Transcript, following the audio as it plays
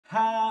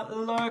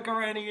Hello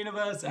Corona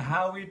Universe,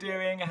 how are we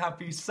doing?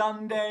 Happy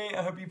Sunday.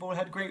 I hope you've all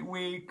had great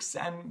weeks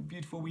and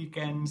beautiful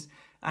weekends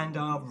and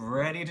are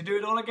ready to do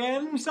it all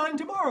again starting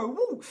tomorrow.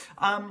 Woo!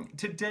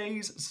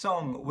 Today's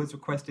song was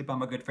requested by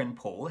my good friend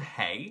Paul.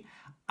 Hey.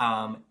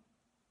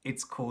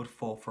 It's called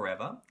For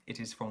Forever. It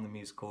is from the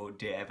musical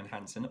Dear Evan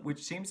Hansen,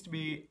 which seems to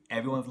be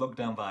everyone's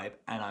lockdown vibe,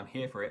 and I'm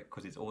here for it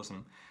because it's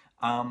awesome.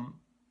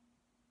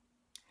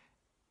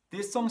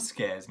 This song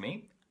scares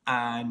me,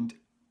 and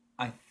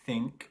I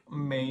think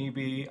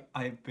maybe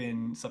I've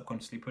been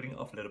subconsciously putting it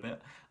off a little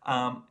bit.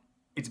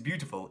 It's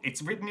beautiful.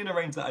 It's written in a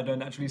range that I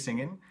don't actually sing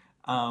in.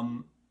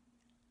 And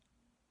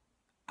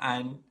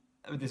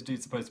this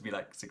dude's supposed to be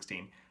like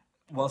 16.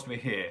 Whilst we're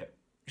here,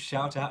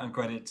 shout out and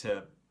credit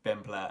to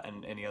Benj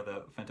and any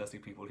other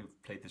fantastic people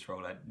who've played this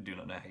role. I do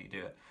not know how you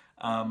do it.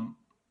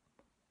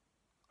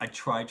 I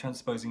tried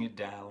transposing it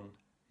down.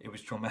 It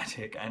was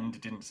traumatic and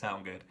it didn't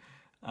sound good.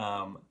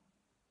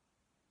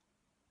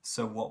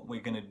 So what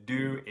we're going to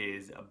do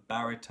is a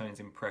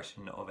baritone's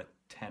impression of a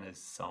tenor's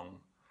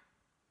song.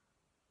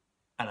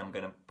 And I'm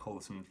going to pull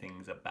some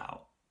things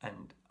about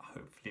and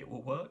hopefully it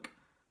will work.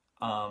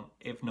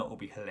 If not, it will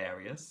be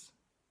hilarious.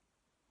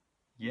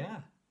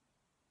 Yeah.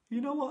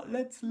 You know what?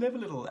 Let's live a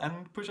little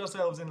and push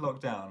ourselves in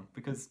lockdown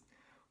because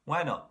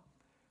why not?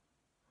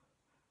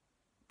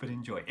 But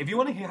enjoy. If you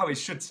want to hear how it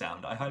should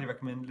sound, I highly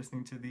recommend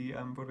listening to the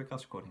Broadway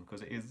cast recording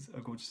because it is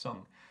a gorgeous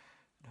song.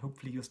 And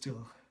hopefully you'll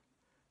still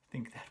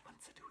think that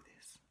once I do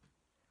this.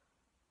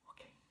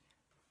 Okay,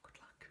 good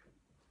luck.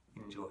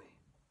 Enjoy.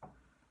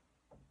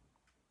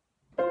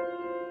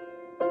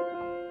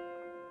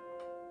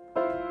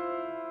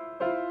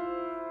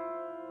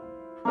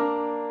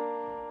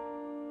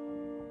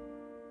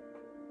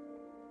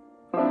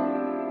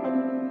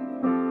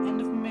 End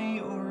of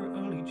May or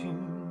early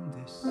June,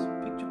 this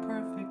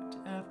picture-perfect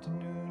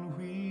afternoon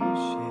we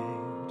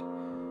shared.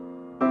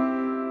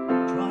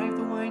 Drive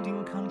the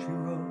winding country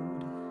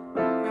road,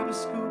 grab a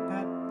scoop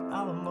at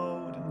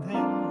Alamode, and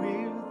then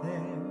we're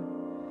there.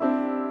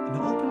 An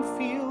open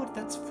field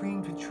that's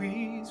framed with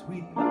trees,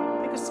 we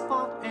pick a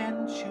spot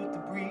and shoot the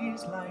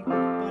breeze like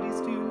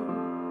buddies do.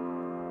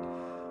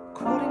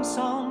 Quoting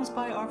songs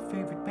by our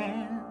favorite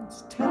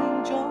bands,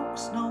 telling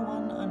jokes no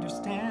one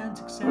understands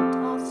except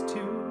us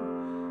two.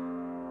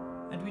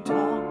 And we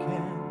talk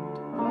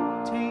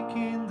and take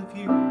in the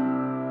view.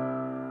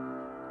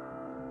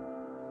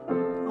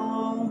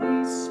 All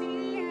we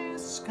see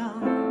is sky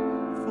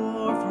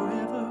for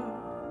forever.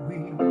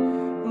 We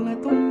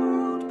let the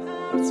world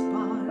pass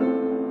by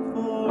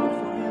for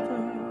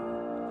forever.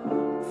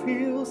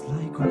 Feels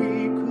like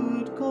we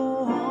could go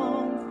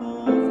on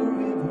for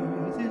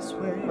forever this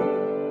way.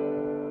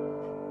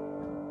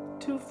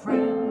 Two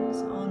friends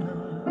on a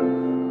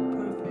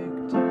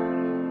perfect day.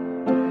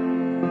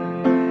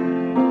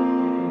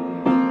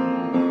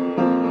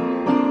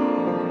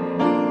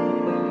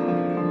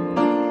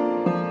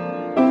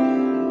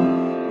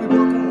 We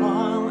walk a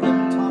while and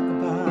talk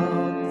about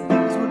the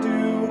things we'll do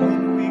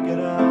when we get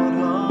out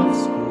of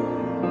school.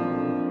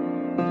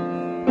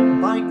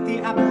 Bike the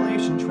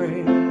Appalachian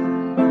Trail,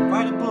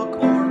 write a book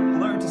or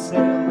learn to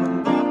sail.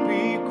 Wouldn't that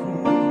be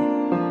cool?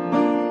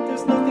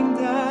 There's nothing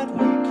that we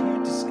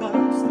can't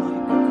discuss,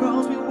 like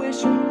girls we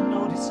wish would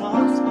notice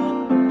us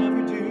but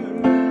never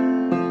do.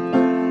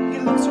 He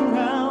looks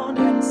around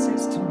and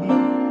says to me,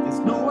 there's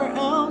nowhere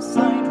else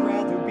I'd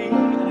rather be,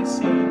 and I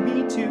say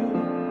me too.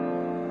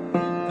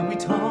 And we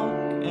talk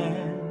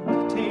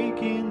and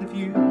take in the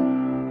view.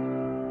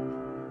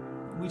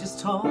 We just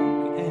talk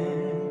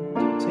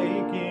and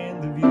take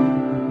in the view.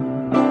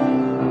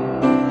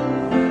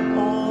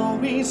 All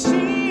we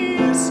see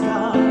is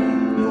sky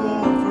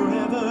for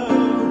forever.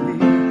 We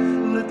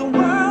let the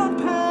world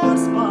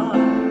pass by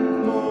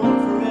for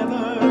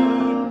forever.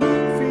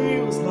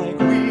 Feels like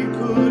we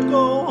could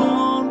go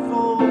on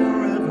for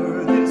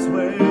forever this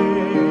way.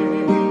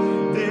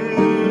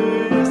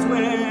 This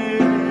way.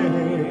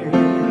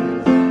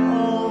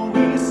 All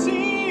we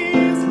see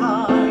is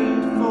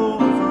light for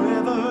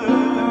forever.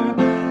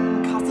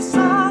 'Cause the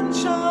sun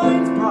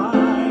shines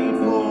bright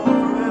for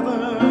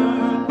forever.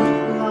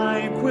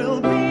 Life will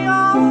be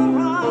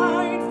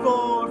alright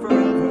for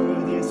forever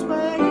this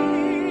way.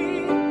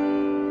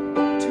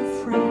 Two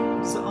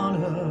friends on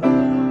a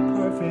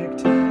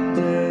perfect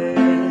day.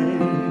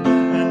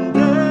 And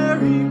there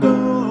he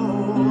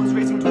goes,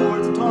 racing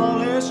towards the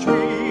tallest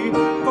tree.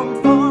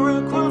 From far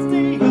across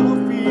the yellow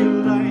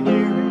field I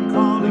hear him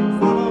calling,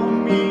 follow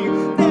me.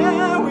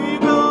 There we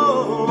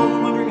go,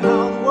 wondering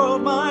how the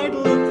world might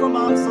look from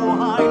up so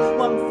high.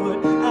 One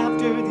foot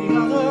after the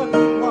other,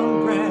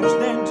 one branch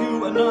then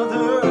to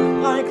another.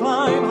 I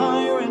climb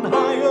higher and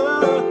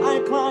higher, I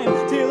climb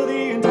till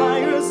the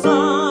entire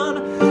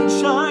sun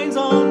shines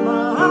on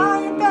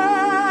my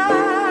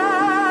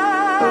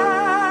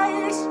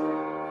face.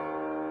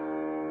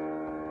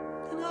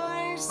 And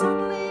I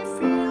suddenly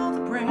feel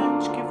the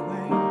branch give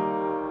way.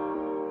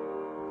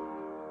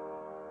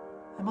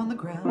 I'm on the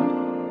ground,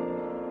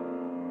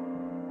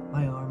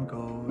 my arm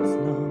goes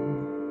numb.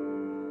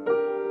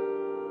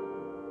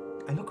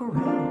 I look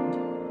around,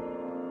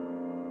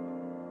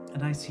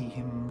 and I see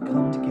him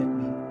come to get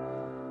me.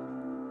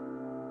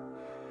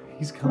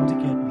 He's come to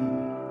get me,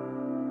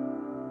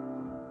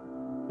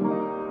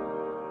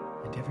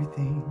 and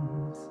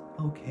everything's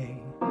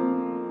okay.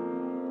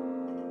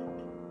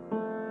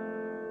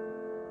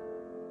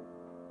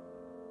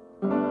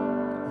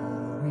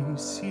 All we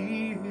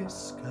see is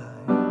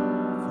sky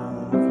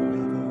for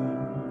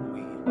forever.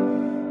 We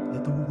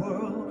let the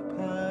world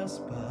pass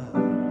by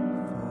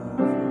for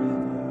forever.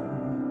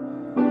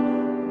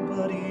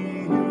 But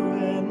you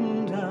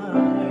and I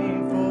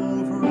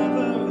fall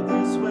forever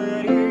this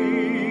way,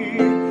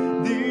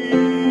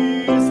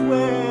 this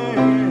way.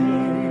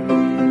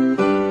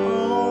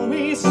 All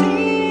we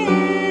see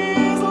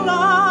is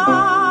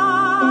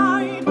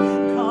light,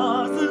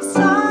 'cause the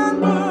sun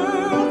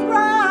burns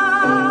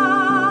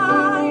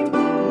bright.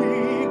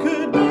 We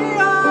could be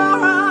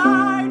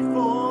alright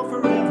for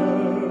forever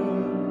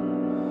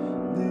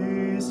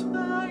this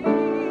way.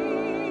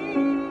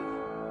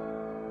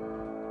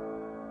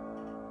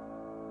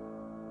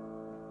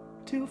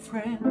 Two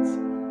friends,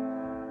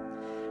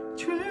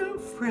 true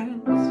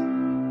friends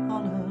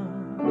on a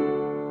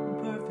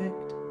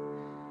perfect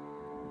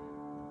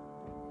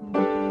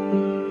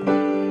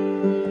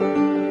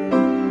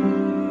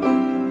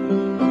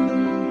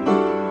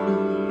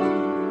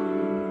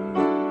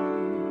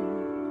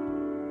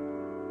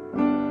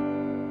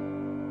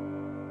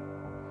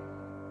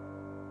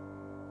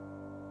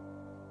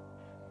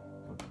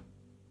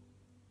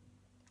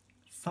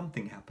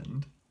Something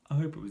happened. I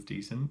hope it was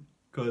decent,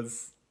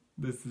 because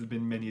this has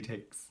been many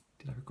takes.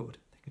 Did I record?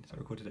 Thank goodness I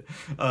recorded it.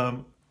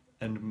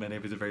 And my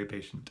neighbours are very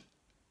patient.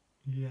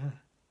 Yeah.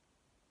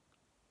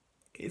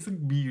 It's a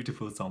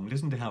beautiful song.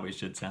 Listen to how it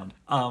should sound.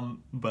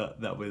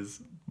 But that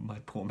was my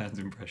poor man's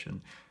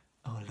impression.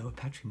 Oh, lower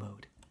battery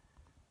mode.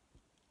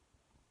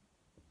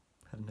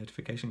 Had a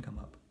notification come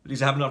up. At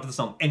least it happened after the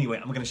song. Anyway,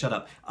 I'm going to shut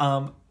up.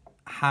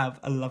 Have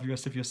a lovely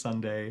rest of your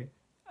Sunday.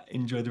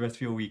 Enjoy the rest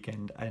of your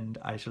weekend, and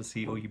I shall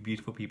see all you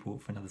beautiful people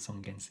for another song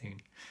again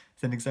soon.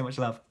 Sending so much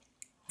love.